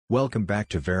Welcome back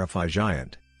to Verify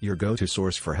Giant, your go-to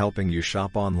source for helping you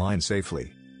shop online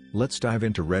safely. Let's dive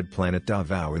into Red Planet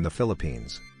Davao in the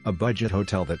Philippines, a budget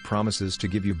hotel that promises to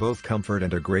give you both comfort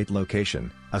and a great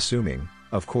location, assuming,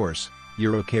 of course,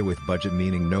 you're okay with budget,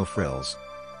 meaning no frills.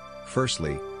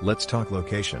 Firstly, let's talk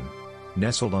location.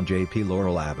 Nestled on JP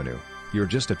Laurel Avenue, you're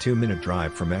just a 2-minute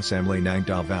drive from SM Lanang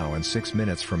Davao and 6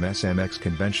 minutes from SMX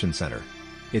Convention Center.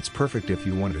 It's perfect if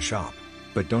you want to shop.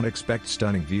 But don't expect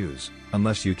stunning views,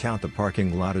 unless you count the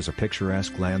parking lot as a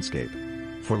picturesque landscape.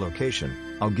 For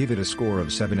location, I'll give it a score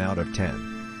of 7 out of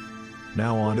 10.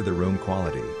 Now on to the room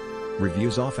quality.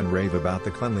 Reviews often rave about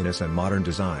the cleanliness and modern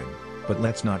design, but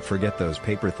let's not forget those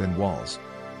paper-thin walls.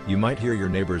 You might hear your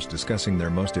neighbors discussing their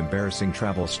most embarrassing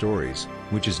travel stories,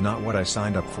 which is not what I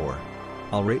signed up for.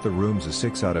 I'll rate the rooms a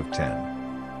 6 out of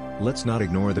 10. Let's not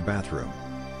ignore the bathroom.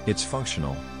 It's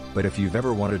functional, but if you've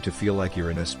ever wanted to feel like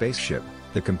you're in a spaceship,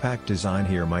 the compact design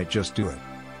here might just do it.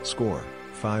 Score,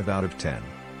 5 out of 10.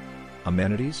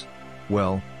 Amenities?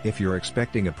 Well, if you're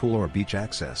expecting a pool or beach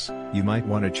access, you might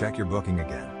want to check your booking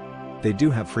again. They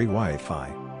do have free Wi-Fi,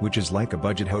 which is like a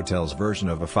budget hotel's version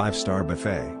of a 5-star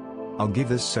buffet. I'll give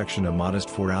this section a modest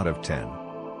 4 out of 10.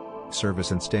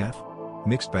 Service and staff?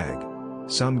 Mixed bag.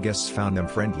 Some guests found them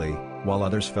friendly, while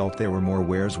others felt they were more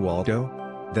 "Where's Waldo?"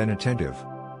 than attentive.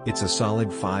 It's a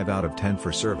solid 5 out of 10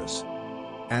 for service.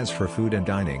 As for food and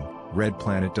dining, Red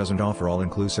Planet doesn't offer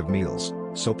all-inclusive meals,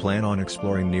 so plan on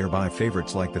exploring nearby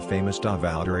favorites like the famous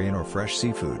Davao durian or fresh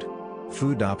seafood.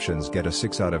 Food options get a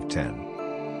 6 out of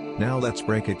 10. Now let's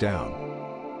break it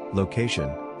down. Location,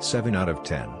 7 out of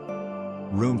 10.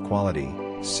 Room quality,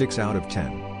 6 out of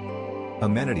 10.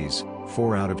 Amenities,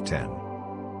 4 out of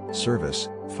 10. Service,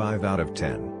 5 out of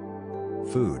 10.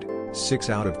 Food, 6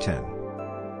 out of 10.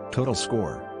 Total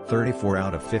score, 34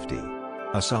 out of 50.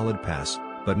 A solid pass,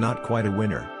 but not quite a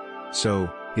winner. So,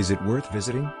 is it worth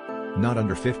visiting? Not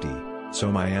under 50,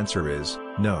 so my answer is,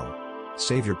 no.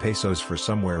 Save your pesos for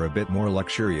somewhere a bit more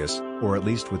luxurious, or at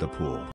least with a pool.